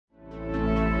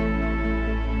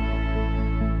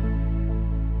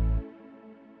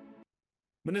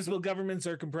Municipal governments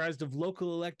are comprised of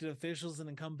local elected officials and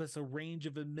encompass a range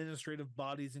of administrative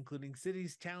bodies, including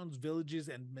cities, towns, villages,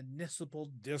 and municipal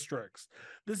districts.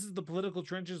 This is the Political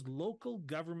Trenches Local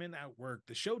Government at Work,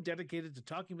 the show dedicated to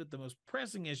talking about the most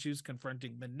pressing issues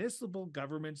confronting municipal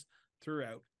governments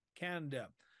throughout Canada.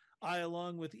 I,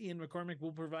 along with Ian McCormack,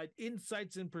 will provide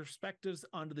insights and perspectives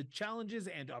onto the challenges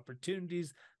and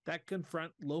opportunities that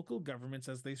confront local governments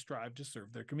as they strive to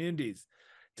serve their communities.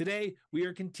 Today, we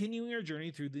are continuing our journey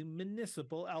through the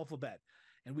Municipal Alphabet,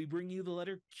 and we bring you the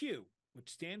letter Q, which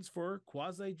stands for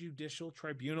Quasi-Judicial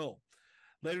Tribunal.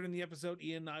 Later in the episode,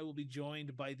 Ian and I will be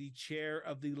joined by the chair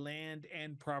of the Land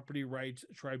and Property Rights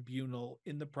Tribunal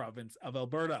in the Province of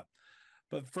Alberta.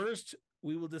 But first,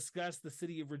 we will discuss the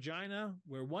City of Regina,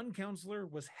 where one councillor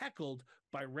was heckled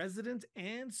by residents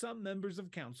and some members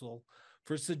of council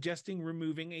for suggesting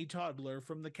removing a toddler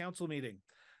from the council meeting.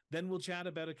 Then we'll chat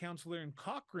about a councillor in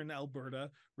Cochrane,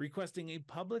 Alberta, requesting a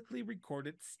publicly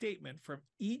recorded statement from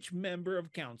each member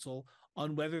of council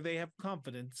on whether they have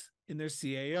confidence in their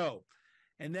CAO.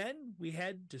 And then we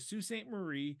head to Sault Ste.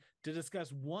 Marie to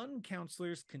discuss one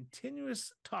councillor's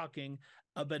continuous talking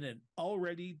about an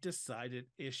already decided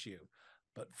issue.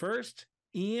 But first,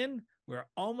 Ian, we're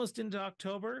almost into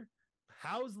October.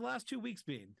 How's the last 2 weeks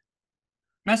been?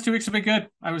 Last 2 weeks have been good.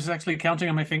 I was actually counting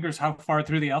on my fingers how far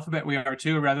through the alphabet we are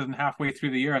too, rather than halfway through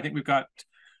the year. I think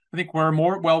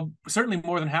we're certainly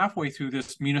more than halfway through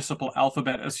this municipal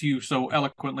alphabet, as you so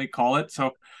eloquently call it.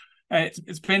 So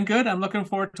it's been good. I'm looking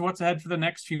forward to what's ahead for the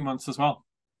next few months as well.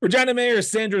 Regina Mayor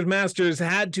Sandra Masters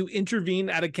had to intervene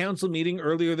at a council meeting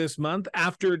earlier this month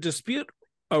after a dispute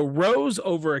arose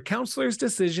over a councillor's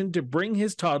decision to bring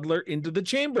his toddler into the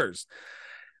chambers.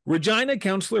 Regina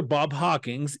Councillor Bob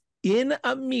Hawkins, in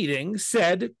a meeting,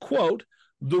 said, quote,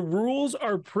 "The rules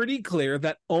are pretty clear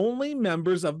that only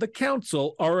members of the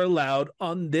council are allowed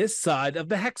on this side of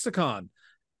the hexagon,"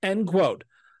 end quote.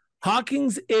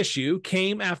 Hawkins' issue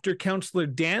came after Councillor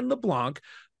Dan LeBlanc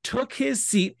took his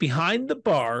seat behind the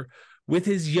bar with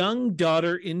his young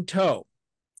daughter in tow.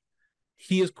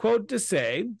 He is quoted to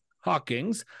say,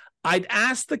 Hawkins, "I'd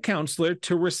ask the councillor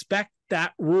to respect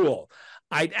that rule.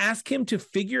 I'd ask him to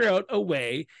figure out a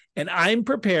way, and I'm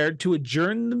prepared to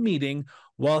adjourn the meeting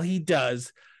while he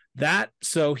does that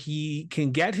so he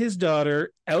can get his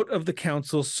daughter out of the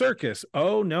council circus."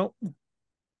 Oh, no.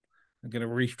 I'm going to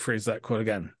rephrase that quote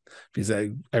again because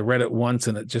I read it once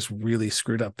and it just really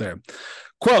screwed up there.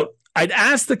 Quote, "I'd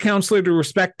ask the councillor to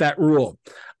respect that rule.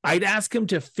 I'd ask him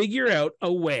to figure out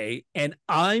a way, and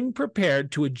I'm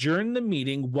prepared to adjourn the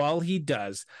meeting while he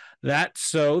does that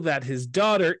so that his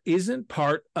daughter isn't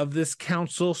part of this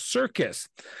council circus.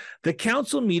 The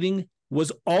council meeting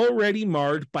was already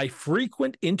marred by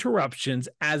frequent interruptions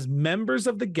as members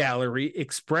of the gallery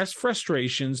expressed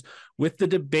frustrations with the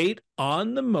debate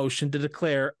on the motion to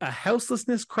declare a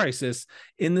houselessness crisis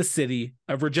in the city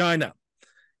of Regina."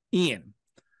 Ian,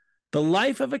 the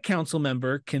life of a council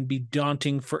member can be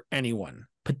daunting for anyone,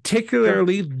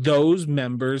 particularly those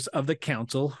members of the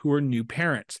council who are new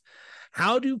parents.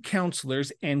 How do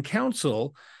councillors and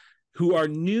council who are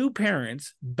new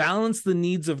parents balance the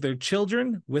needs of their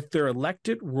children with their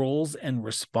elected roles and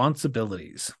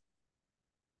responsibilities?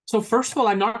 So first of all,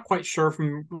 I'm not quite sure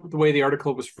from the way the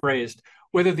article was phrased,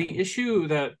 whether the issue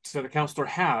that the councillor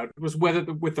had was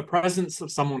whether with the presence of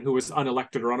someone who was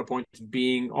unelected or unappointed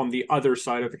being on the other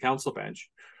side of the council bench,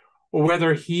 or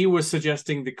whether he was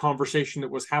suggesting the conversation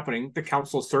that was happening, the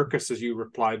council circus, as you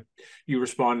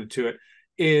responded to it,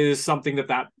 is something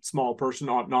that small person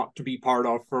ought not to be part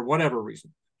of for whatever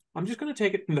reason. I'm just going to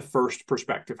take it in the first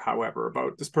perspective, however,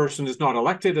 about this person is not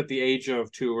elected at the age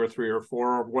of 2 or 3 or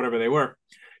 4 or whatever they were.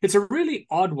 It's a really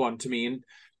odd one to me, and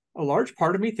a large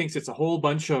part of me thinks it's a whole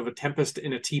bunch of a tempest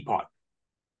in a teapot.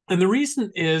 And the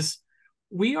reason is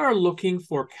we are looking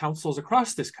for councils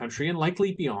across this country and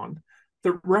likely beyond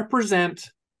that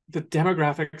represent the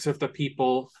demographics of the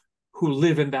people who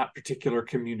live in that particular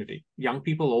community. Young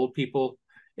people, old people,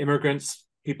 immigrants,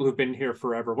 people who've been here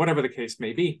forever, whatever the case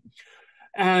may be.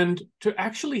 And to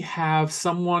actually have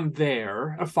someone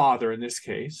there, a father in this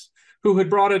case, who had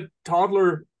brought a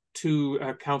toddler to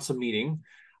a council meeting,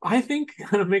 I think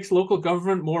kind of makes local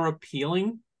government more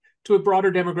appealing to a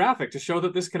broader demographic to show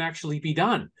that this can actually be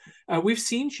done. We've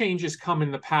seen changes come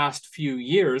in the past few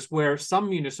years where some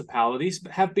municipalities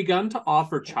have begun to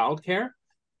offer childcare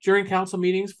during council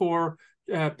meetings for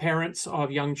parents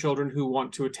of young children who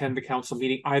want to attend the council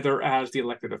meeting, either as the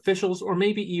elected officials or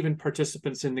maybe even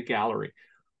participants in the gallery.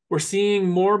 We're seeing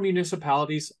more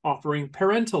municipalities offering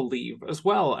parental leave as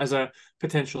well as a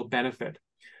potential benefit.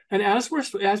 And as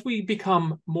we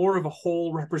become more of a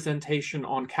whole representation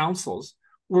on councils,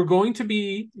 we're going to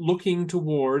be looking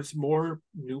towards more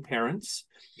new parents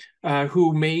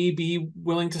who may be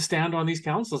willing to stand on these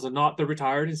councils, and not the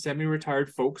retired and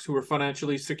semi-retired folks who are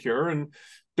financially secure and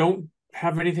don't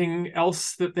have anything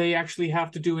else that they actually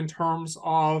have to do in terms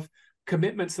of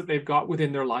commitments that they've got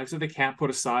within their lives that they can't put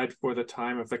aside for the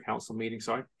time of the council meeting.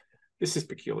 So this is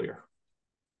peculiar.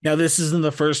 Now, this isn't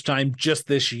the first time just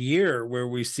this year where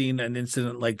we've seen an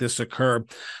incident like this occur.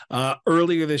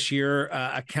 Earlier this year,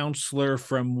 a councillor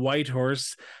from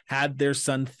Whitehorse had their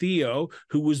son Theo,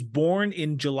 who was born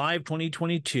in July of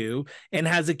 2022 and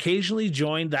has occasionally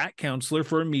joined that councillor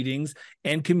for meetings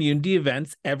and community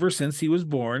events ever since he was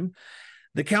born.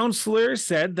 The councillor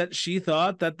said that she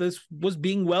thought that this was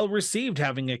being well received,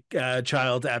 having a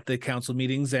child at the council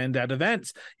meetings and at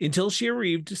events, until she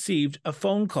received a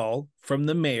phone call from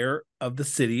the mayor of the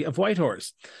city of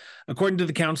Whitehorse. According to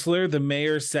the councillor, the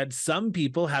mayor said some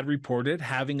people had reported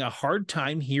having a hard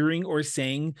time hearing or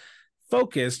staying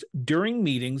focused during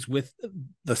meetings with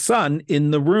the son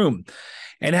in the room,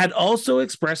 and had also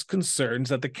expressed concerns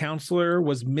that the councillor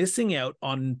was missing out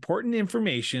on important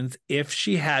information if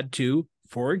she had to,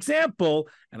 for example,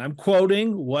 and I'm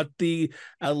quoting what the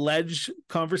alleged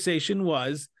conversation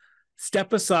was,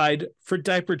 step aside for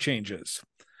diaper changes.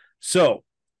 So,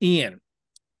 Ian,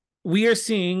 we are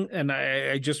seeing, and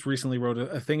I just recently wrote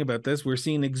a thing about this, we're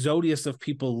seeing exodus of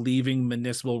people leaving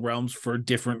municipal realms for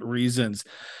different reasons.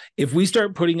 If we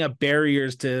start putting up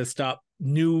barriers to stop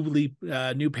new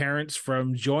parents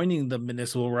from joining the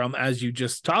municipal realm, as you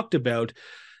just talked about,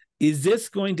 is this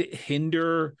going to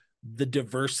hinder the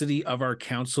diversity of our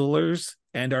councillors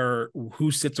and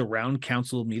who sits around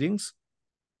council meetings?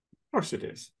 Of course it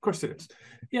is. Of course it is.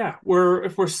 Yeah,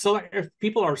 if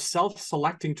people are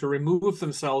self-selecting to remove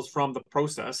themselves from the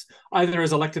process, either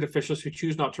as elected officials who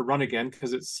choose not to run again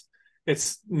because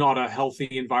it's not a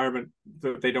healthy environment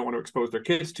that they don't want to expose their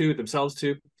kids to, themselves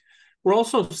to. We're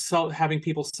also having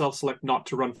people self-select not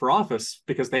to run for office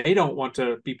because they don't want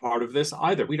to be part of this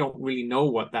either. We don't really know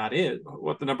what that is,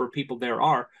 what the number of people there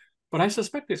are, but I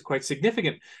suspect it's quite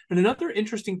significant. And another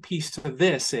interesting piece to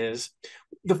this is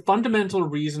the fundamental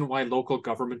reason why local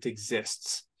government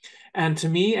exists. And to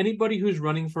me, anybody who's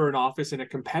running for an office in a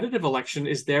competitive election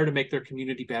is there to make their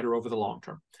community better over the long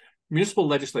term. Municipal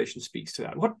legislation speaks to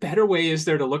that. What better way is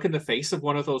there to look in the face of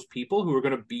one of those people who are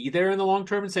going to be there in the long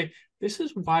term and say, this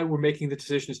is why we're making the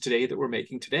decisions today that we're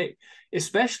making today,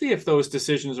 especially if those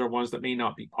decisions are ones that may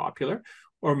not be popular,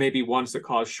 or maybe ones that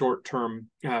cause short-term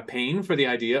pain for the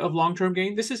idea of long-term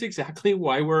gain. This is exactly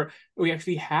why we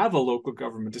actually have a local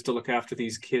government, is to look after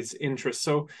these kids' interests.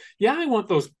 So yeah, I want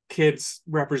those kids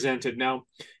represented. Now,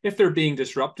 if they're being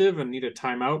disruptive and need a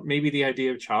timeout, maybe the idea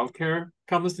of childcare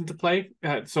comes into play.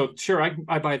 So sure,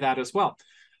 I buy that as well.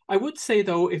 I would say,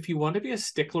 though, if you want to be a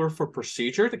stickler for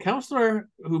procedure, the councillor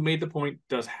who made the point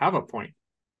does have a point.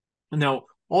 Now,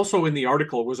 also in the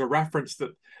article was a reference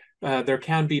that there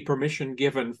can be permission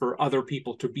given for other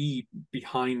people to be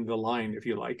behind the line, if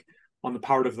you like, on the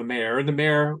part of the mayor. And the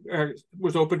mayor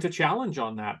was open to challenge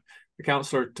on that. The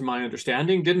councillor, to my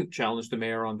understanding, didn't challenge the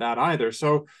mayor on that either.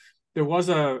 So there was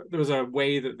a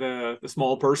way that the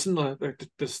small person,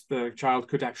 the child,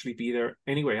 could actually be there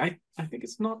anyway. I think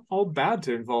it's not all bad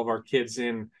to involve our kids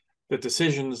in the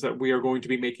decisions that we are going to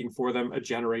be making for them a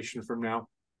generation from now.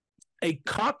 A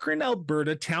Cochrane,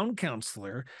 Alberta town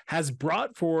councillor has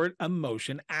brought forward a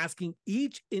motion asking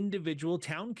each individual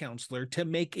town councillor to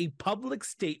make a public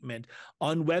statement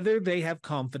on whether they have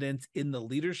confidence in the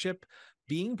leadership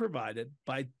being provided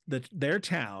by their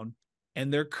town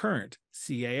and their current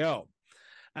CAO.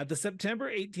 At the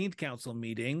September 18th council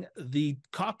meeting, the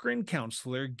Cochrane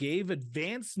councillor gave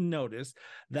advance notice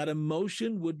that a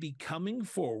motion would be coming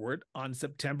forward on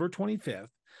September 25th.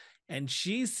 And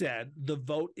she said the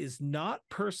vote is not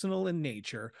personal in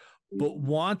nature, but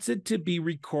wants it to be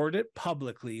recorded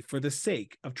publicly for the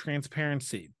sake of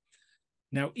transparency.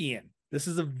 Now, Ian, this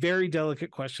is a very delicate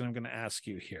question I'm going to ask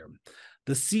you here.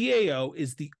 The CAO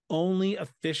is the only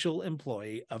official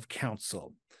employee of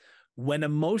council. When a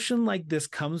motion like this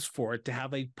comes forward to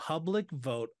have a public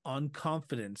vote on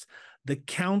confidence, the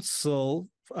council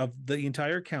of the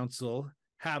entire council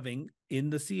having in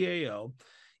the CAO,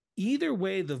 either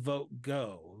way the vote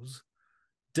goes,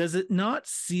 does it not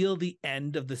seal the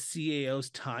end of the CAO's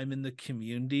time in the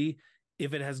community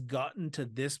if it has gotten to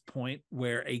this point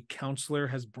where a councillor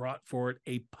has brought forward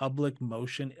a public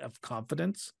motion of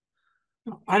confidence?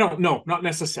 I don't know, not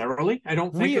necessarily. I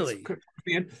don't think really,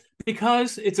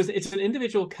 because it's an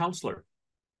individual councillor.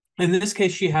 In this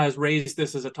case, she has raised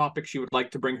this as a topic she would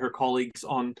like to bring her colleagues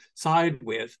on side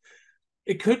with.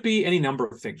 It could be any number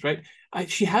of things, right?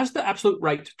 She has the absolute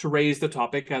right to raise the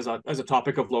topic as a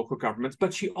topic of local governments,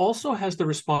 but she also has the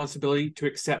responsibility to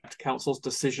accept council's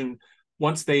decision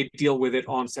once they deal with it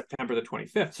on September the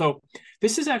 25th. So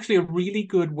this is actually a really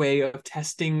good way of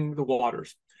testing the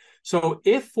waters. So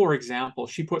if, for example,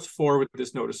 she puts forward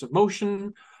this notice of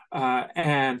motion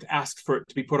and asks for it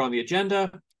to be put on the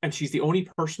agenda, and she's the only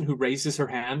person who raises her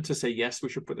hand to say, yes, we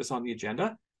should put this on the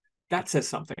agenda, that says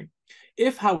something.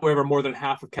 If, however, more than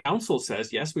half of council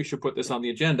says, yes, we should put this on the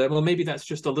agenda, well, maybe that's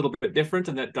just a little bit different,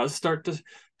 and that does start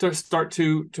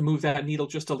to move that needle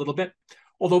just a little bit.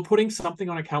 Although putting something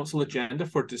on a council agenda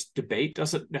for this debate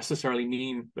doesn't necessarily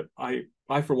mean that I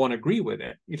for one, agree with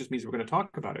it. It just means we're going to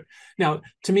talk about it. Now,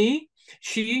 to me,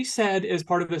 she said as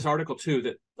part of this article too,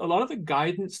 that a lot of the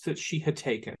guidance that she had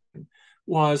taken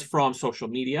was from social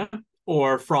media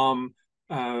or from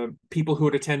people who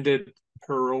had attended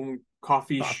her own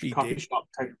coffee shop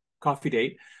type coffee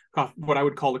date, what I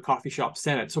would call the coffee shop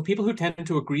senate. So people who tend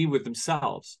to agree with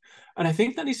themselves. And I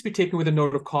think that needs to be taken with a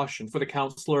note of caution for the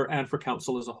councillor and for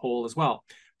council as a whole as well.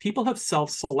 People have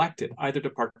self-selected either to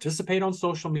participate on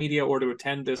social media or to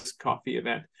attend this coffee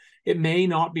event. It may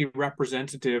not be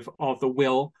representative of the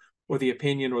will or the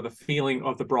opinion or the feeling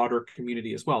of the broader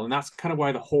community as well. And that's kind of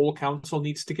why the whole council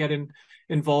needs to get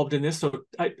involved in this. So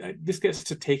this gets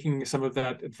to taking some of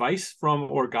that advice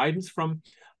from or guidance from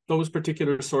those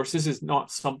particular sources is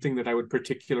not something that I would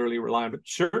particularly rely on. But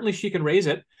certainly she can raise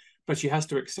it, but she has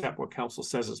to accept what council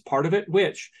says as part of it,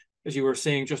 which, as you were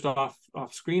saying just off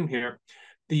screen here,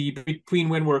 between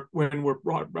when we're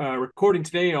recording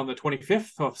today on the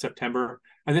 25th of September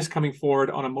and this coming forward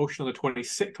on a motion on the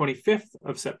 25th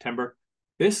of September,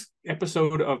 this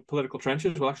episode of Political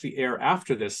Trenches will actually air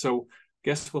after this. So I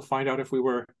guess we'll find out if we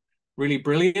were really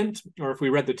brilliant or if we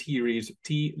read the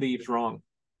tea leaves wrong.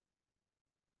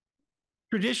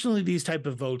 Traditionally, these type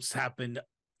of votes happen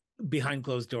behind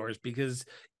closed doors because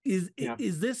is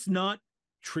this not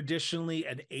traditionally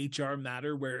an HR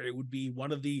matter where it would be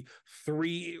one of the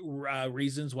three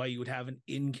reasons why you would have an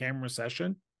in-camera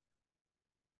session?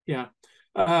 Yeah.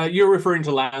 You're referring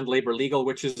to land, labor, legal,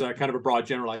 which is kind of a broad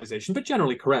generalization, but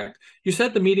generally correct. You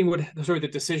said the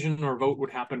decision or vote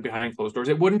would happen behind closed doors.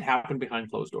 It wouldn't happen behind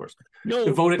closed doors. No,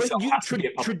 the vote itself has to be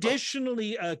a public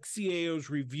traditionally vote. A CAO's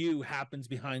review happens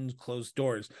behind closed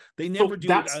doors. They never do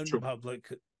it out in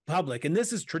public. And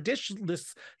this is traditional.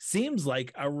 This seems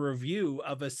like a review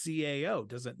of a CAO,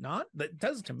 does it not? That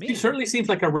does to me. It certainly seems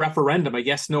like a referendum, a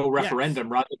yes/no referendum,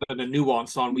 rather than a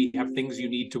nuance on we have things you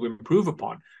need to improve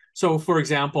upon. So, for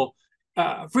example,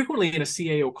 frequently in a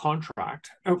CAO contract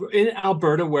in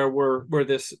Alberta, where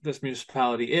this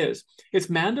municipality is, it's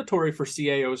mandatory for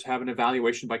CAOs to have an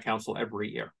evaluation by council every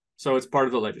year. So it's part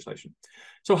of the legislation.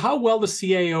 So how well the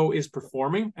CAO is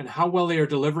performing and how well they are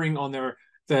delivering on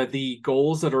the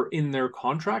goals that are in their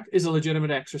contract is a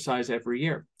legitimate exercise every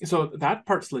year. So that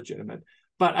part's legitimate.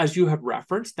 But as you have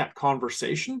referenced, that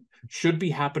conversation should be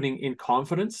happening in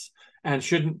confidence and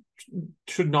should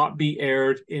not be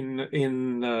aired in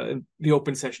the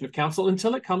open session of council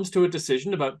until it comes to a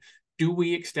decision about, do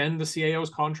we extend the CAO's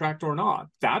contract or not?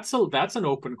 That's an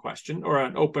open question or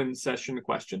an open session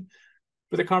question.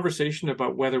 But the conversation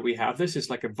about whether we have this is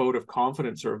like a vote of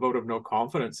confidence or a vote of no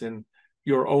confidence in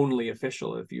your only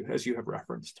official, as you have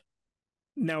referenced.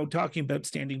 Now, talking about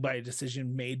standing by a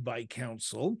decision made by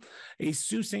council, a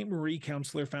Sault Ste. Marie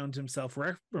councillor found himself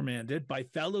reprimanded by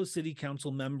fellow city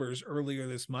council members earlier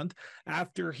this month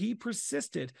after he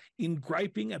persisted in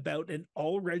griping about an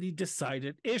already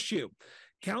decided issue.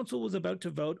 Council was about to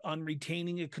vote on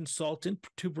retaining a consultant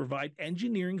to provide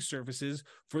engineering services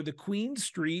for the Queen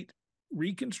Street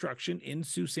reconstruction in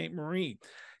Sault Ste. Marie.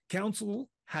 Council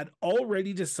had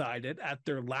already decided at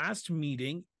their last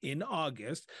meeting in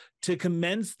August to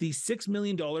commence the $6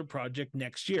 million project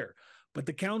next year. But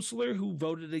the councillor who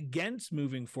voted against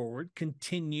moving forward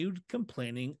continued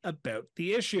complaining about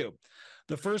the issue.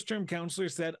 The first-term councillor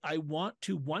said, "I want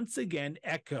to once again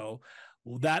echo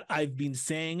that I've been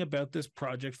saying about this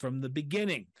project from the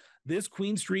beginning. This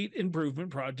Queen Street improvement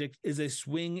project is a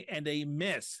swing and a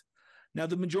miss." Now,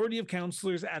 the majority of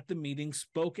councillors at the meeting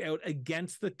spoke out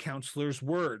against the councillor's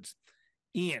words.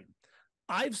 Ian,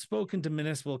 I've spoken to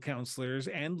municipal councillors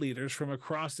and leaders from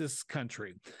across this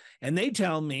country, and they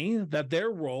tell me that their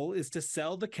role is to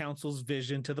sell the council's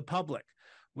vision to the public,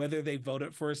 whether they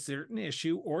voted for a certain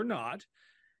issue or not,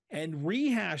 and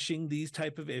rehashing these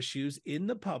type of issues in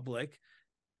the public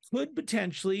could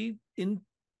potentially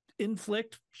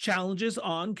inflict challenges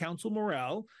on council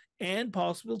morale and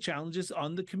possible challenges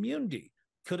on the community.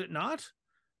 Could it not?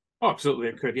 Oh, absolutely,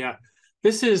 it could, yeah.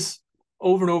 This is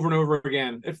over and over and over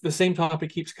again. If the same topic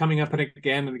keeps coming up and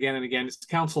again and again and again, it's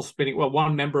council spinning, well,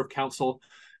 one member of council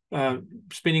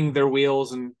spinning their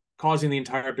wheels and causing the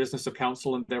entire business of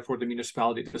council and therefore the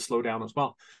municipality to slow down as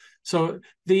well. So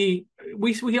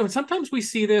sometimes we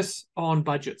see this on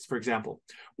budgets, for example,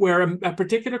 where a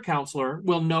particular councillor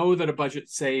will know that a budget,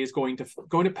 say, is going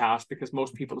to pass because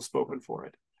most people have spoken for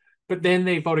it. But then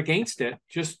they vote against it,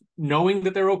 just knowing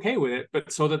that they're okay with it,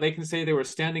 but so that they can say they were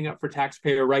standing up for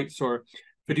taxpayer rights or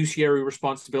fiduciary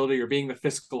responsibility or being the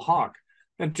fiscal hawk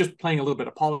and just playing a little bit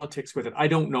of politics with it. I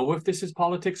don't know if this is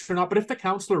politics or not, but if the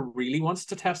councillor really wants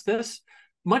to test this,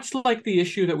 much like the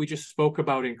issue that we just spoke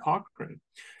about in Cochrane,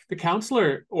 the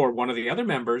councillor or one of the other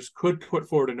members could put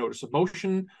forward a notice of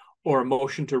motion or a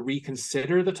motion to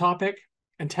reconsider the topic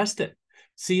and test it.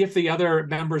 See if the other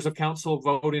members of council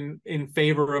vote in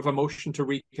favor of a motion to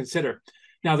reconsider.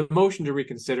 Now, the motion to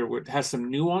reconsider has some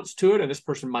nuance to it, and this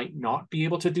person might not be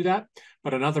able to do that,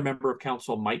 but another member of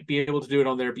council might be able to do it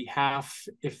on their behalf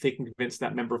if they can convince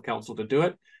that member of council to do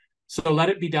it. So let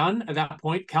it be done. At that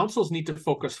point, councils need to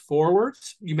focus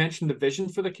forwards. You mentioned the vision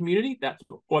for the community. That's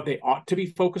what they ought to be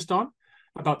focused on,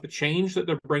 about the change that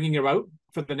they're bringing about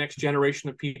for the next generation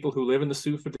of people who live in the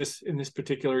Soo in this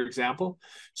particular example.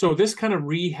 So this kind of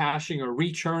rehashing or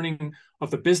rechurning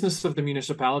of the business of the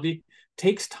municipality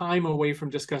takes time away from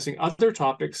discussing other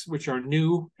topics which are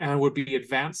new and would be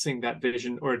advancing that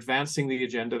vision or advancing the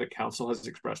agenda that council has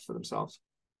expressed for themselves.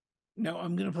 Now,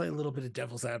 I'm going to play a little bit of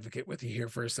devil's advocate with you here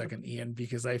for a second, Ian,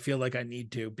 because I feel like I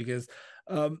need to, because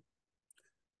the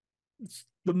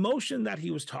motion that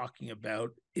he was talking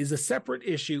about is a separate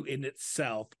issue in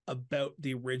itself about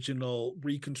the original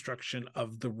reconstruction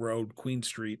of the road, Queen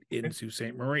Street in Sault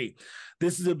Ste. Marie.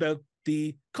 This is about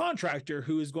the contractor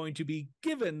who is going to be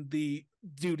given the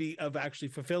duty of actually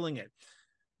fulfilling it.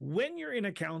 When you're in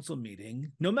a council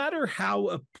meeting, no matter how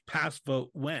a past vote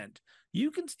went, you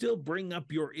can still bring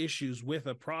up your issues with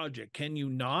a project, can you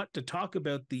not? To talk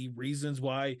about the reasons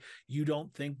why you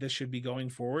don't think this should be going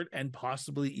forward and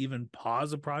possibly even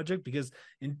pause a project, because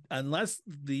unless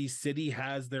the city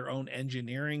has their own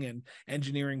engineering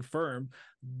firm,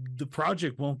 the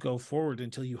project won't go forward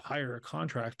until you hire a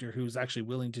contractor who's actually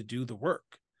willing to do the work.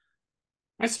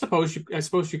 I suppose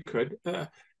you could.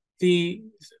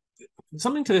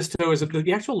 Something to this too is that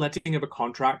the actual letting of a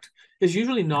contract is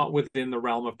usually not within the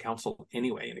realm of council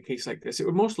anyway. In a case like this, it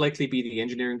would most likely be the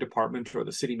engineering department or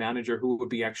the city manager who would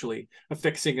be actually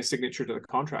affixing a signature to the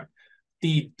contract.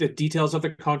 The details of the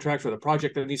contract or the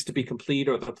project that needs to be complete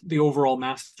or the overall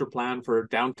master plan for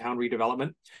downtown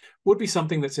redevelopment would be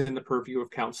something that's in the purview of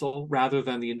council rather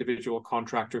than the individual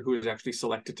contractor who is actually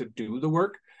selected to do the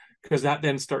work, because that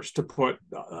then starts to put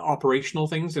operational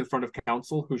things in front of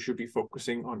council who should be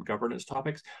focusing on governance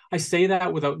topics. I say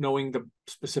that without knowing the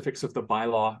specifics of the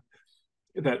bylaw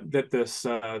that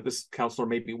this councillor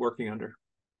may be working under.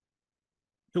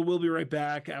 So we'll be right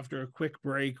back after a quick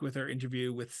break with our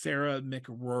interview with Sarah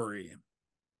McRory.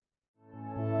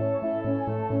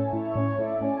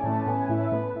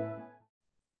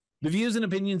 The views and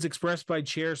opinions expressed by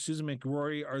Chair Susan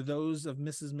McRory are those of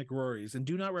Mrs. McRory's and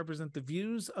do not represent the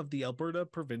views of the Alberta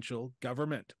provincial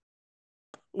government.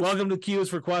 Welcome to Cues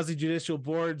for Quasi-Judicial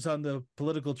Boards on the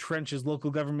Political Trenches, Local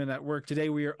Government at Work. Today,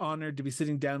 we are honored to be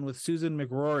sitting down with Susan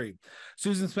McRory.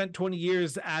 Susan spent 20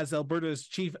 years as Alberta's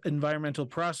Chief Environmental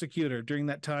Prosecutor. During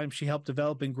that time, she helped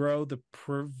develop and grow the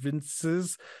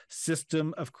province's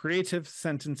system of creative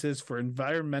sentences for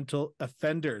environmental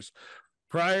offenders.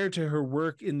 Prior to her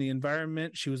work in the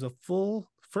environment, she was a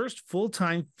first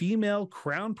full-time female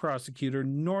Crown prosecutor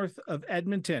north of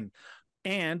Edmonton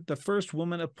and the first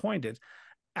woman appointed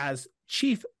as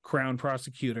Chief Crown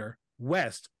Prosecutor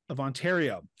west of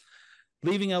Ontario.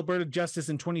 Leaving Alberta Justice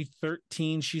in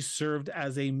 2013, she served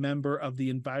as a member of the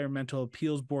Environmental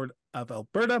Appeals Board of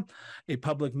Alberta, a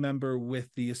public member with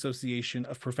the Association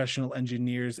of Professional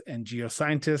Engineers and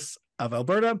Geoscientists of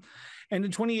Alberta. And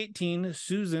in 2018,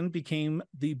 Susan became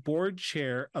the board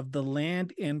chair of the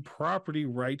Land and Property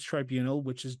Rights Tribunal,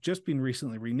 which has just been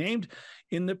recently renamed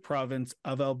in the province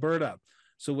of Alberta.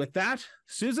 So with that,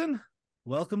 Susan,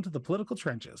 welcome to the Political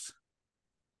Trenches.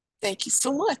 Thank you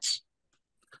so much.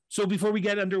 So before we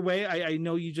get underway, I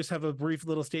know you just have a brief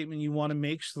little statement you want to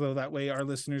make so that way our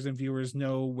listeners and viewers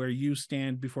know where you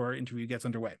stand before our interview gets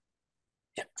underway.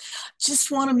 Yeah.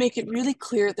 Just want to make it really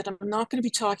clear that I'm not going to be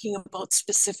talking about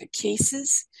specific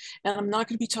cases, and I'm not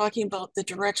going to be talking about the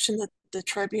direction that the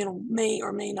tribunal may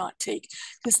or may not take,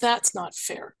 because that's not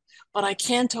fair. But I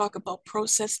can talk about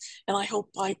process, and I hope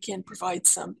I can provide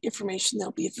some information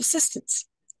that'll be of assistance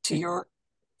to your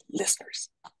listeners.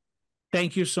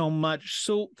 Thank you so much.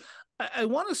 So I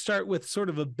want to start with sort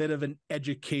of a bit of an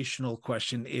educational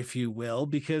question, if you will,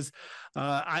 because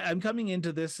I'm coming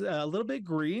into this a little bit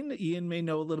green. Ian may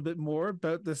know a little bit more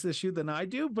about this issue than I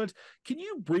do, but can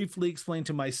you briefly explain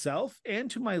to myself and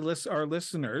to our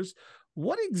listeners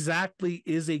what exactly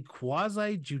is a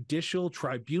quasi-judicial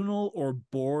tribunal or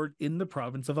board in the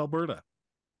province of Alberta?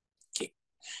 Okay.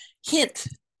 Hint,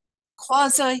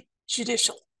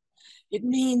 quasi-judicial. It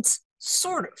means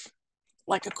sort of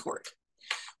like a court.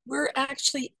 We're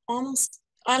actually almost,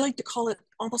 I like to call it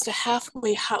almost a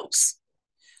halfway house.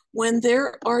 When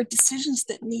there are decisions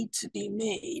that need to be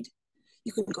made,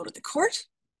 you can go to the court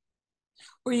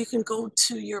or you can go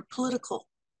to your political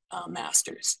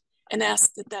masters and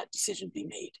ask that that decision be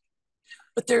made.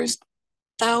 But there's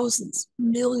thousands,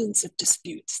 millions of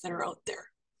disputes that are out there.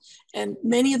 And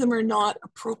many of them are not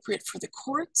appropriate for the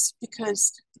courts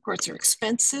because the courts are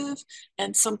expensive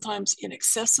and sometimes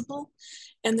inaccessible.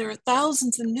 And there are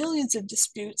thousands and millions of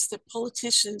disputes that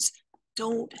politicians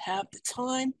don't have the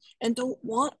time and don't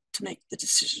want to make the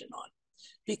decision on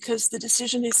because the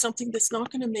decision is something that's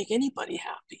not going to make anybody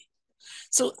happy.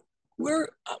 So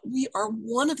we are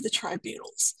one of the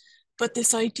tribunals, but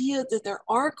this idea that there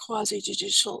are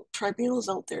quasi-judicial tribunals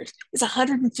out there is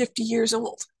 150 years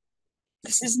old.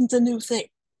 This isn't a new thing.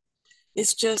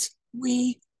 It's just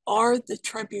we are the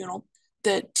tribunal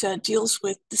that deals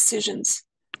with decisions,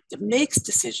 that makes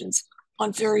decisions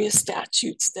on various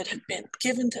statutes that have been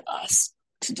given to us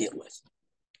to deal with.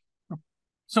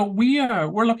 So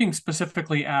we're looking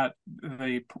specifically at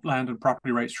the Land and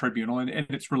Property Rights Tribunal and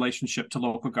its relationship to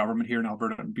local government here in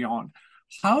Alberta and beyond.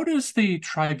 How does the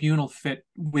tribunal fit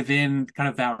within kind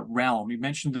of that realm? You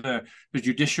mentioned the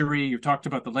judiciary, you talked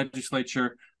about the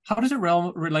legislature. How does it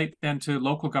relate then to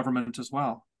local government as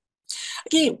well?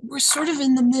 Again, we're sort of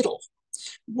in the middle.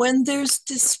 When there's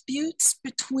disputes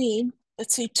between,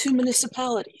 let's say, two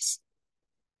municipalities,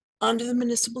 under the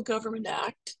Municipal Government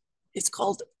Act, it's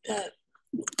called,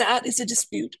 that is a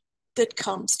dispute that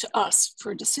comes to us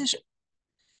for a decision.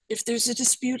 If there's a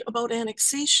dispute about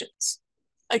annexations,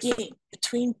 again,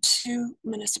 between two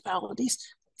municipalities,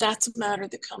 that's a matter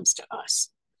that comes to us.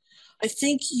 I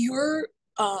think your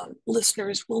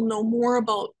listeners will know more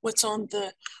about what's on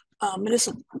the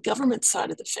municipal government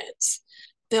side of the fence.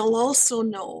 They'll also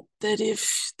know that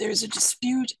if there's a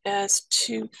dispute as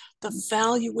to the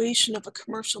valuation of a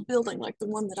commercial building, like the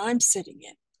one that I'm sitting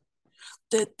in,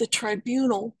 that the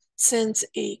tribunal sends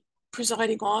a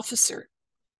presiding officer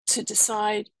to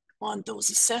decide on those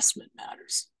assessment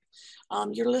matters.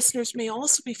 Your listeners may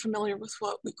also be familiar with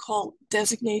what we call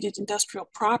designated industrial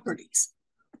properties,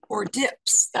 or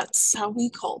DIPs, that's how we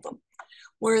call them,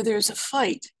 where there's a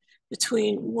fight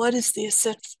between what is the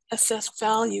assessed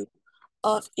value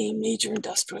of a major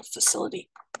industrial facility.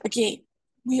 Again,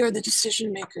 we are the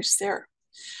decision makers there.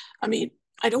 I mean,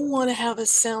 I don't want to have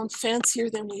us sound fancier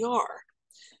than we are,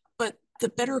 but the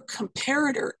better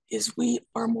comparator is we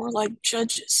are more like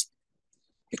judges,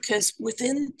 because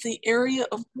within the area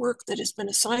of work that has been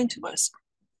assigned to us,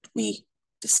 we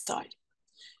decide.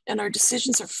 And our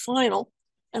decisions are final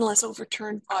unless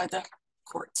overturned by the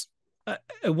courts.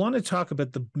 I want to talk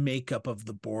about the makeup of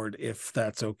the board, if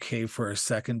that's okay for a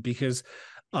second, because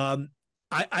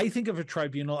I think of a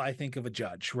tribunal, I think of a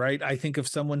judge, right? I think of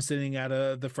someone sitting at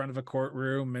the front of a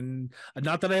courtroom, and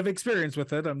not that I have experience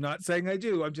with it. I'm not saying I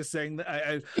do. I'm just saying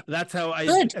that that's how I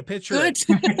picture it.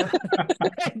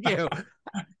 Thank you.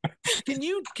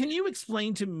 Can you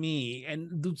explain to me,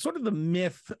 and sort of the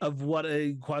myth of what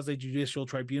a quasi-judicial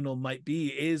tribunal might be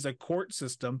is a court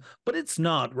system, but it's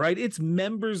not, right? It's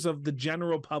members of the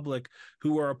general public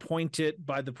who are appointed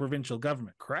by the provincial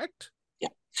government, correct? Yeah,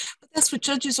 but that's what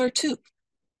judges are too.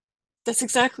 That's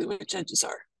exactly what judges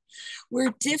are.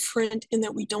 We're different in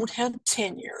that we don't have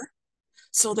tenure,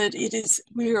 so that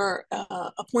we are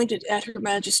appointed at Her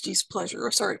Majesty's pleasure,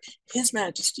 or sorry, His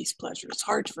Majesty's pleasure. It's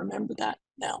hard to remember that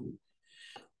now.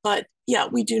 But yeah,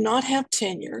 we do not have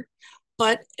tenure,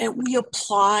 and we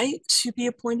apply to be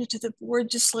appointed to the board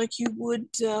just like you would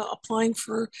applying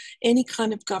for any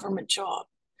kind of government job.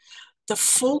 The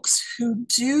folks who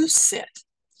do sit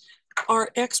are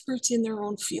experts in their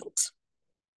own fields.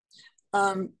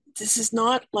 This is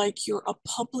not like you're a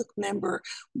public member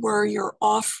where you're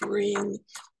offering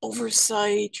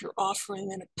oversight, you're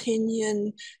offering an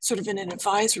opinion, sort of in an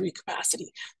advisory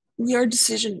capacity. We are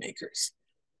decision makers.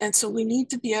 And so we need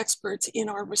to be experts in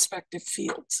our respective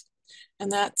fields.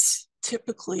 And that's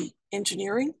typically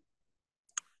engineering,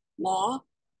 law,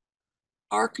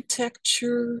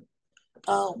 architecture.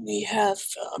 We have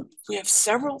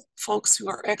several folks who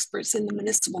are experts in the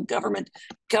municipal government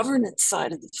governance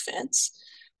side of the fence.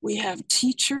 We have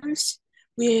teachers,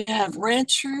 We have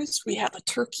ranchers, we have a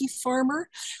turkey farmer,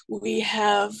 we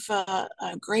have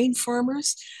grain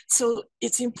farmers. So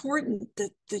it's important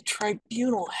that the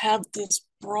tribunal have this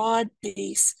broad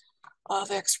base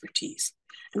of expertise.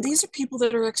 And these are people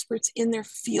that are experts in their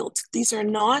field. These are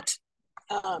not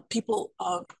people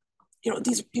of,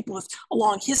 these are people with a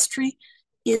long history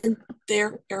in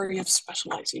their area of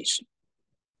specialization.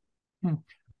 I'm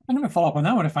going to follow up on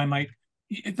that one, if I might.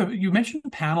 You mentioned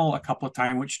panel a couple of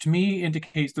times, which to me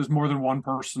indicates there's more than one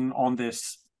person on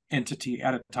this entity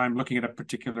at a time looking at a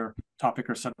particular topic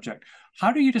or subject.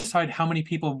 How do you decide how many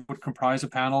people would comprise a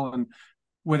panel and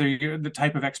whether you're the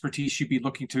type of expertise you'd be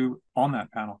looking to on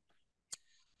that panel?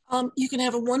 You can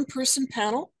have a one-person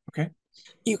panel. Okay.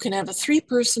 You can have a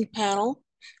three-person panel.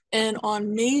 And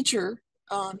on major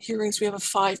hearings, we have a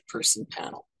five-person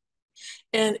panel.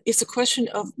 And it's a question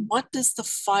of what does the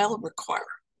file require?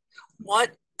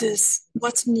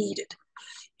 What's needed?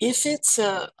 If it's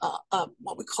a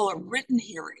what we call a written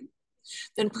hearing,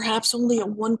 then perhaps only a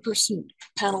one-person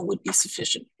panel would be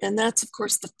sufficient. And that's, of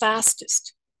course, the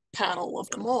fastest panel of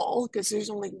them all because there's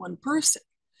only one person.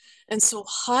 And so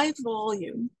high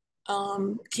volume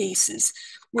cases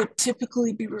would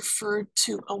typically be referred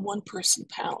to a one-person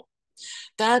panel.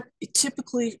 That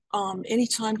typically,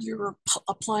 anytime you're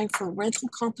applying for rental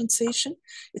compensation,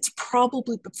 it's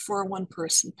probably before a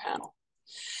one-person panel.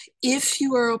 If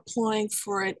you are applying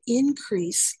for an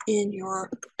increase in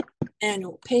your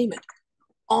annual payment,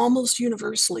 almost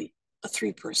universally a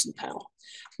three-person panel.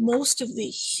 Most of the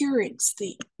hearings,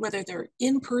 whether they're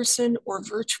in person or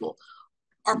virtual,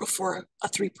 are before a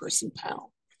three-person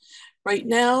panel. Right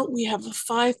now, we have a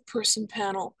five-person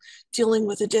panel dealing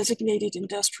with a designated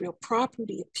industrial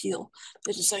property appeal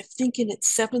that is, I think, in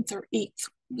its 7th or 8th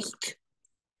week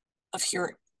of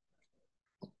hearing.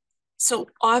 So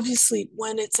obviously,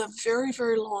 when it's a very,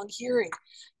 very long hearing,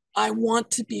 I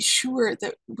want to be sure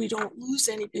that we don't lose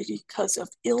anybody because of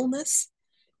illness.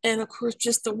 And of course,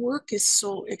 just the work is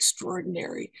so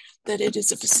extraordinary that it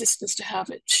is of assistance to have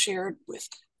it shared with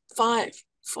five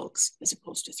folks as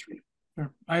opposed to three.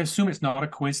 I assume it's not a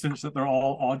coincidence that they're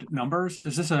all odd numbers.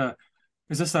 Is this a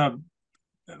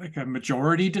like a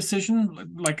majority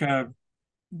decision, like a?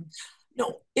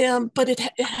 No, but it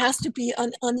has to be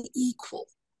an unequal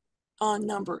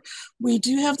number. We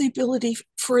do have the ability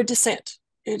for a dissent.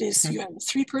 It is you have a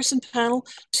three-person panel.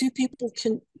 Two people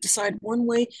can decide one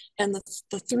way, and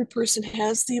the third person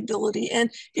has the ability,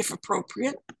 and if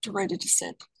appropriate, to write a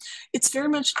dissent. It's very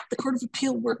much the Court of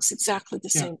Appeal works exactly the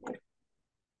same way.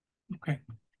 Okay.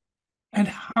 And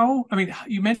how, I mean,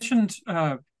 you mentioned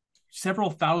several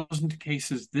thousand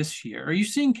cases this year. Are you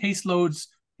seeing caseloads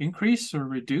increase or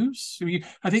reduce?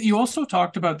 I think you also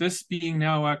talked about this being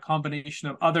now a combination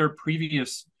of other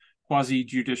previous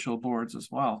quasi-judicial boards as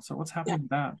well. So what's happening with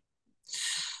that?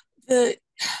 The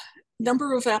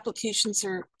number of applications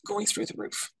are going through the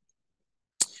roof.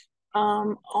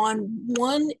 On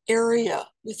one area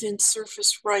within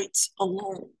surface rights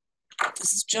alone,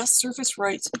 this is just surface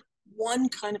rights, one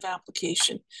kind of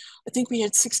application. I think we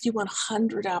had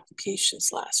 6,100 applications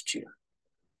last year.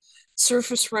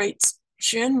 Surface rights,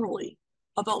 generally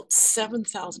about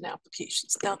 7,000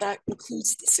 applications. Now that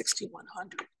includes the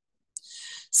 6,100.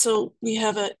 So we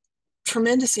have a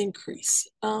tremendous increase.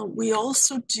 We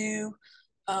also do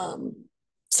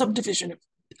subdivision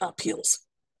appeals,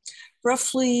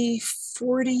 roughly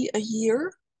 40 a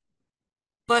year.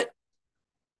 But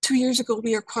 2 years ago,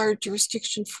 we acquired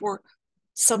jurisdiction for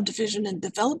subdivision and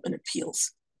development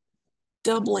appeals,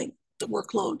 doubling the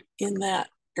workload in that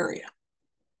area.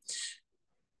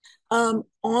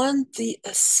 On the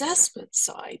assessment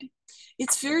side,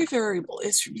 it's very variable.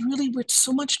 It's really, we're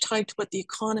so much tied to what the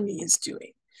economy is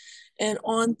doing. And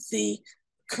on the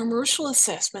commercial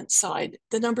assessment side,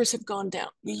 the numbers have gone down.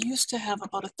 We used to have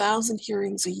about 1,000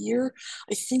 hearings a year.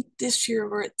 I think this year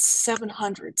we're at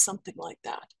 700, something like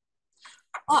that.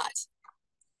 But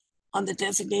on the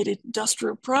designated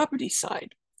industrial property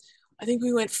side, I think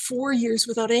we went 4 years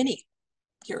without any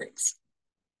hearings.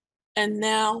 And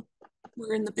now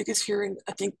we're in the biggest hearing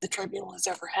I think the tribunal has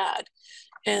ever had.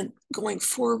 And going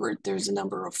forward, there's a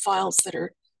number of files that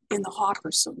are in the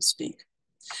hopper, so to speak.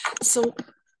 So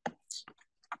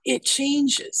it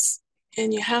changes,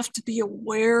 and you have to be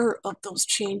aware of those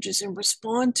changes and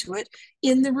respond to it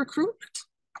in the recruitment.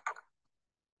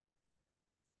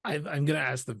 I'm going to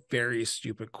ask the very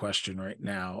stupid question right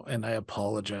now, and I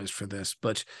apologize for this,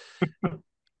 but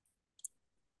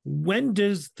when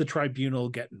does the tribunal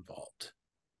get involved?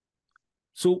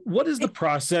 So what is the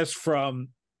process from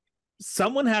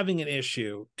someone having an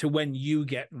issue to when you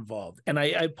get involved. And I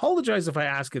apologize if I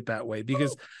ask it that way,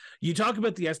 because you talk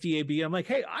about the SDAB. I'm like,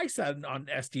 hey, I sat on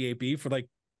SDAB for like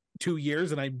 2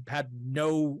 years and I had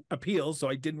no appeals, so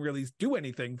I didn't really do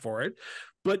anything for it.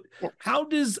 But how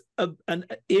does an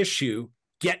issue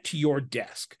get to your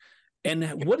desk?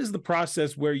 And what is the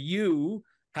process where you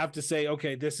have to say,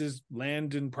 okay, this is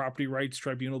Land and Property Rights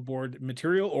Tribunal Board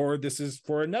material, or this is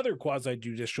for another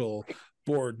quasi-judicial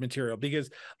board material?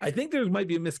 Because I think there might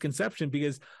be a misconception,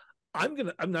 because I'm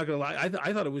not gonna lie,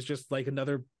 I thought it was just like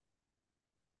another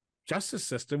justice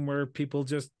system where people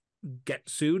just get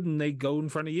sued and they go in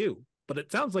front of you. But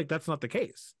it sounds like that's not the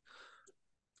case.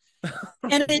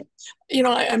 And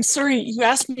I'm sorry you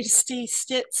asked me to stay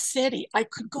steady. I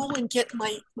could go and get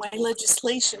my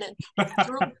legislation and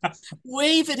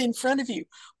wave it in front of you.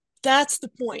 That's the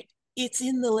point. It's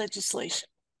in the legislation.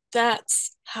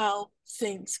 That's how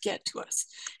things get to us.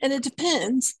 And it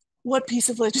depends what piece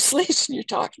of legislation you're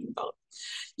talking about.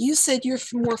 You said you're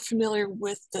more familiar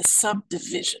with the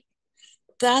subdivision.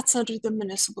 That's under the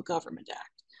Municipal Government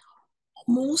Act.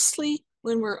 Mostly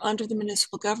when we're under the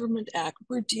Municipal Government Act,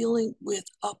 we're dealing with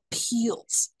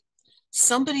appeals.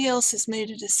 Somebody else has made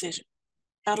a decision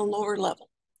at a lower level,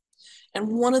 and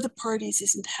one of the parties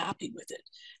isn't happy with it.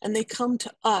 And they come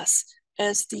to us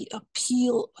as the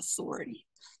appeal authority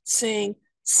saying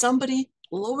somebody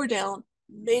lower down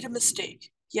made a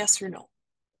mistake, yes or no.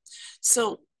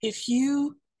 So if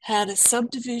you had a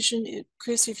subdivision,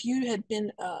 Chris, if you had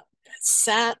been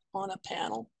sat on a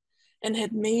panel and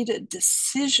had made a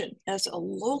decision as a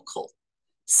local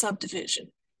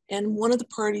subdivision, and one of the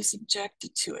parties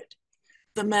objected to it,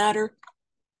 the matter,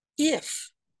 if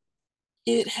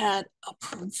it had a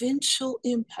provincial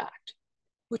impact,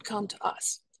 would come to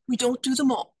us. We don't do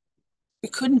them all. We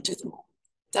couldn't do them all.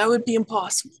 That would be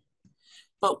impossible.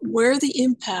 But where the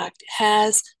impact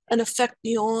has an effect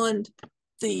beyond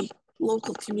the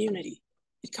local community,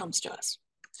 it comes to us.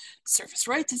 Surface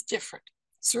rights is different.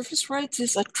 Surface rights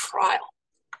is a trial.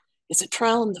 It's a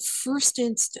trial in the first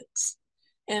instance,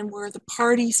 and where the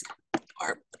parties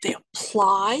they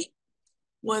apply,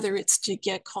 whether it's to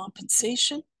get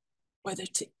compensation, whether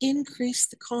to increase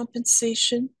the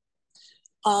compensation,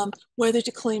 whether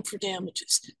to claim for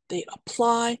damages. They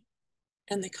apply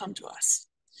and they come to us.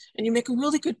 And you make a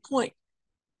really good point.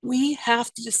 We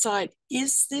have to decide,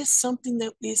 is this something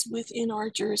that is within our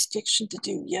jurisdiction to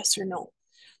do, yes or no?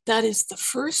 That is the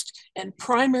first and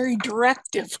primary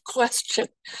directive question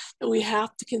that we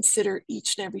have to consider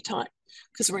each and every time,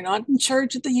 because we're not in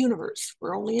charge of the universe.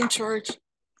 We're only in charge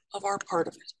of our part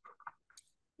of it.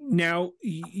 Now,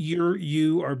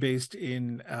 you are based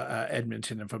in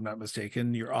Edmonton, if I'm not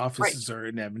mistaken. Your offices are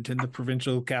in Edmonton. The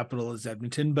provincial capital is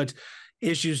Edmonton, but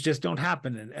issues just don't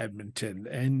happen in Edmonton,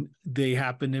 and they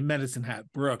happen in Medicine Hat,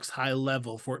 Brooks, High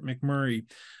Level, Fort McMurray.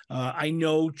 I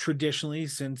know traditionally,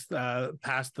 since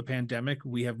past the pandemic,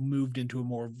 we have moved into a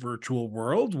more virtual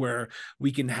world where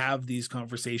we can have these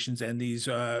conversations and these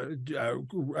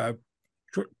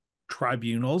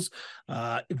tribunals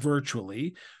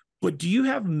virtually. But do you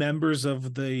have members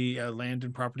of the Land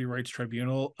and Property Rights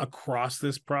Tribunal across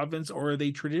this province, or are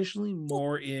they traditionally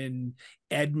more in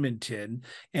Edmonton?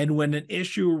 And when an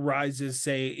issue arises,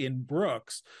 say in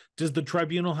Brooks, does the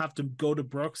tribunal have to go to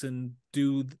Brooks and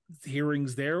do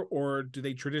hearings there, or do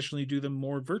they traditionally do them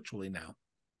more virtually now?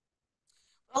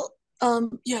 Well,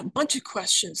 a bunch of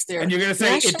questions there. And you're going to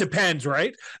say it depends,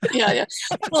 right? Yeah.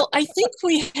 Well, I think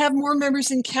we have more members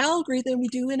in Calgary than we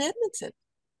do in Edmonton.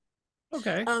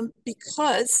 Okay.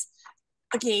 Because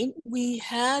again, we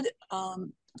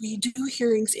do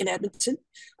hearings in Edmonton,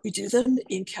 we do them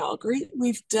in Calgary,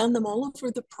 we've done them all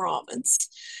over the province.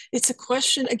 It's a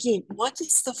question, again, what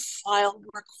does the file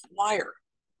require?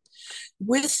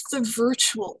 With the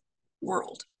virtual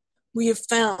world, we have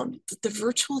found that the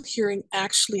virtual hearing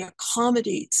actually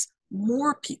accommodates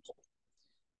more people,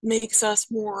 makes us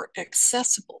more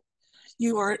accessible.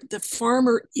 The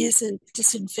farmer isn't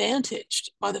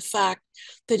disadvantaged by the fact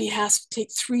that he has to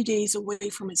take 3 days away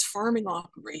from his farming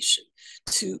operation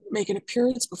to make an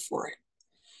appearance before him.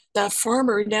 That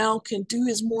farmer now can do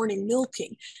his morning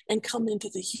milking and come into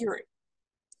the hearing.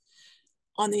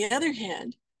 On the other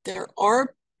hand, there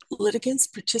are litigants,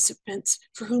 participants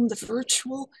for whom the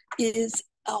virtual is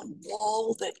a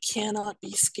wall that cannot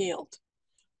be scaled.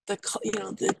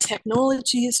 The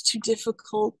technology is too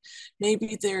difficult.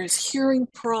 Maybe there's hearing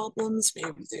problems.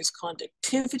 Maybe there's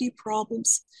conductivity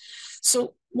problems.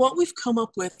 So what we've come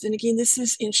up with, and again, this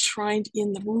is enshrined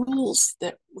in the rules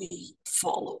that we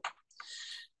follow.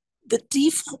 The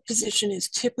default position is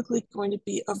typically going to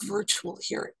be a virtual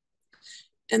hearing.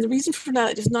 And the reason for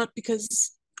that is not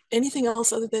because anything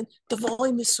else other than the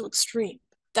volume is so extreme.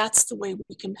 That's the way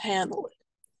we can handle it.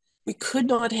 We could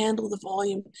not handle the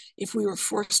volume if we were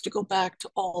forced to go back to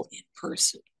all in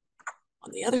person.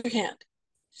 On the other hand,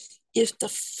 if the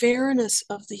fairness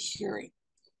of the hearing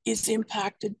is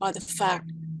impacted by the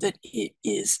fact that it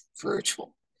is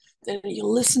virtual, then you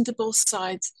listen to both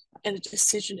sides and a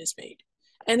decision is made.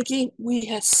 And again, we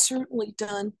have certainly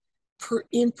done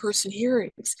in-person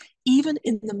hearings, even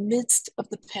in the midst of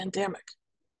the pandemic.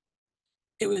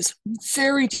 It was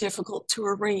very difficult to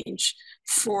arrange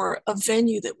for a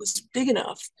venue that was big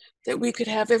enough that we could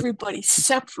have everybody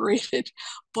separated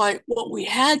by what we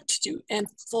had to do and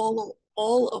follow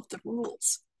all of the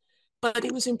rules. But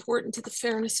it was important to the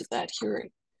fairness of that hearing.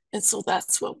 And so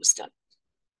that's what was done.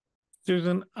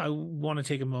 Susan, I want to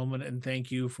take a moment and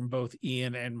thank you from both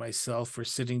Ian and myself for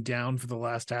sitting down for the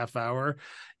last half hour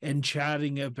and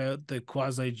chatting about the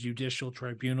Quasi-Judicial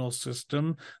Tribunal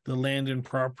system, the Land and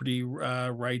Property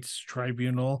Rights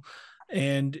Tribunal,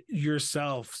 and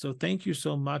yourself. So thank you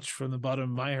so much from the bottom of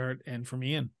my heart and from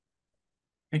Ian.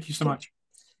 Thank you so much.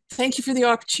 Thank you for the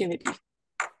opportunity.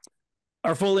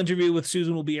 Our full interview with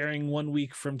Susan will be airing 1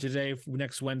 week from today,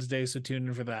 next Wednesday, so tune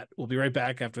in for that. We'll be right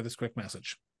back after this quick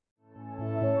message.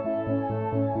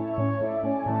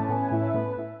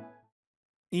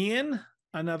 Ian,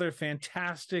 another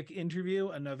fantastic interview,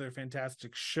 another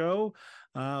fantastic show.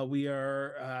 We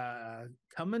are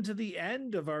coming to the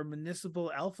end of our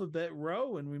municipal alphabet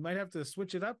row, and we might have to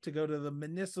switch it up to go to the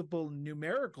municipal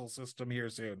numerical system here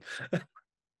soon.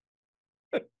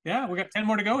 Yeah, we got 10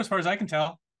 more to go as far as I can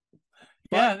tell.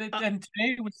 But, and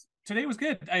today was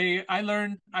good. I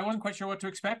learned, I wasn't quite sure what to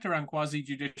expect around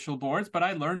quasi-judicial boards, but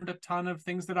I learned a ton of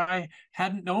things that I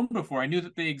hadn't known before. I knew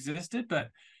that they existed, but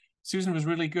Susan was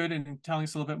really good in telling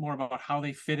us a little bit more about how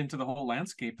they fit into the whole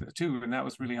landscape too, and that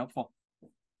was really helpful.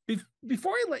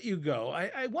 Before I let you go,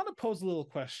 I want to pose a little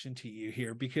question to you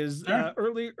here, because Sure.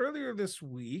 earlier this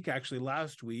week, actually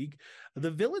last week,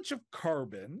 the village of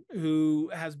Carbon,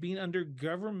 who has been under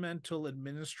governmental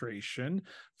administration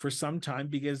for some time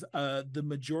because the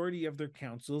majority of their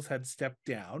councils had stepped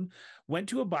down, went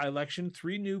to a by-election.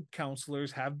 3 new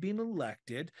councillors have been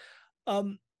elected.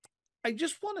 I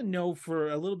just want to know, for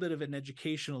a little bit of an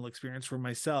educational experience for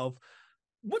myself,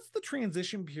 what's the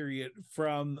transition period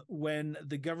from when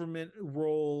the government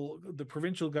role, the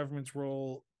provincial government's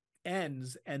role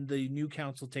ends and the new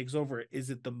council takes over? Is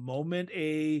it the moment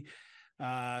a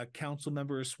council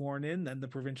member is sworn in, then the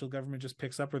provincial government just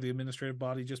picks up, or the administrative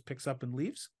body just picks up and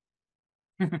leaves?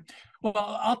 Well,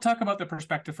 I'll talk about the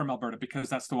perspective from Alberta because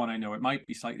that's the one I know. It might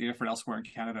be slightly different elsewhere in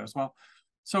Canada as well.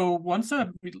 So once,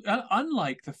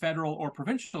 unlike the federal or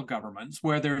provincial governments,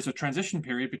 where there's a transition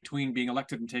period between being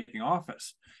elected and taking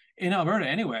office, in Alberta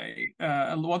anyway,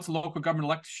 once a local government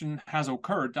election has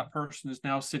occurred, that person is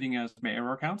now sitting as mayor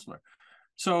or councillor.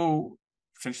 So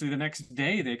essentially the next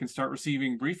day they can start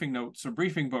receiving briefing notes or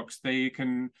briefing books.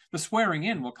 The swearing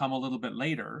in will come a little bit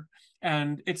later.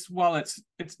 And it's important,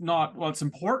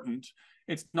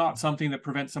 it's not something that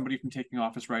prevents somebody from taking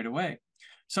office right away.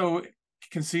 So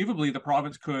conceivably, the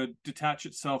province could detach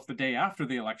itself the day after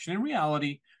the election. In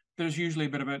reality, there's usually a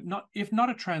bit of a, if not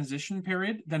a transition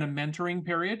period, then a mentoring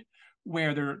period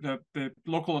where the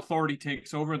local authority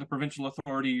takes over, the provincial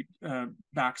authority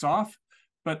backs off.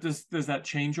 But there's that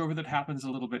changeover that happens a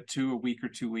little bit too, a week or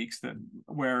 2 weeks,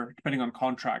 where, depending on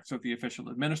contracts of the official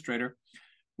administrator,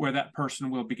 where that person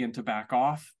will begin to back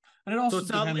off. And it also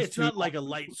it's not like a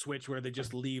light switch where they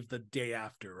just leave the day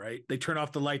after, right? They turn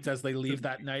off the lights as they leave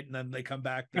that night, and then they come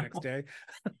back the next day.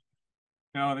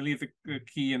 No, they leave the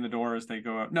key in the door as they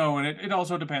go out. No, and it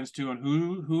also depends too on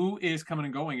who is coming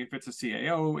and going. If it's a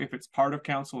CAO, if it's part of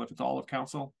council, if it's all of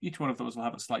council, each one of those will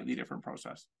have a slightly different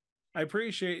process. I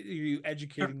appreciate you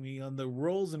educating me on the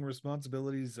roles and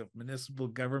responsibilities of municipal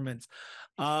governments.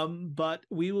 But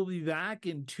we will be back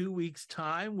in 2 weeks'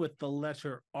 time with the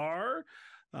letter R.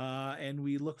 And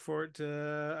we look forward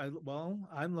to,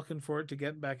 I'm looking forward to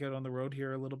getting back out on the road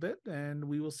here a little bit, and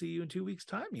we will see you in 2 weeks'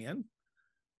 time, Ian.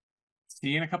 See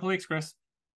you in a couple of weeks, Chris.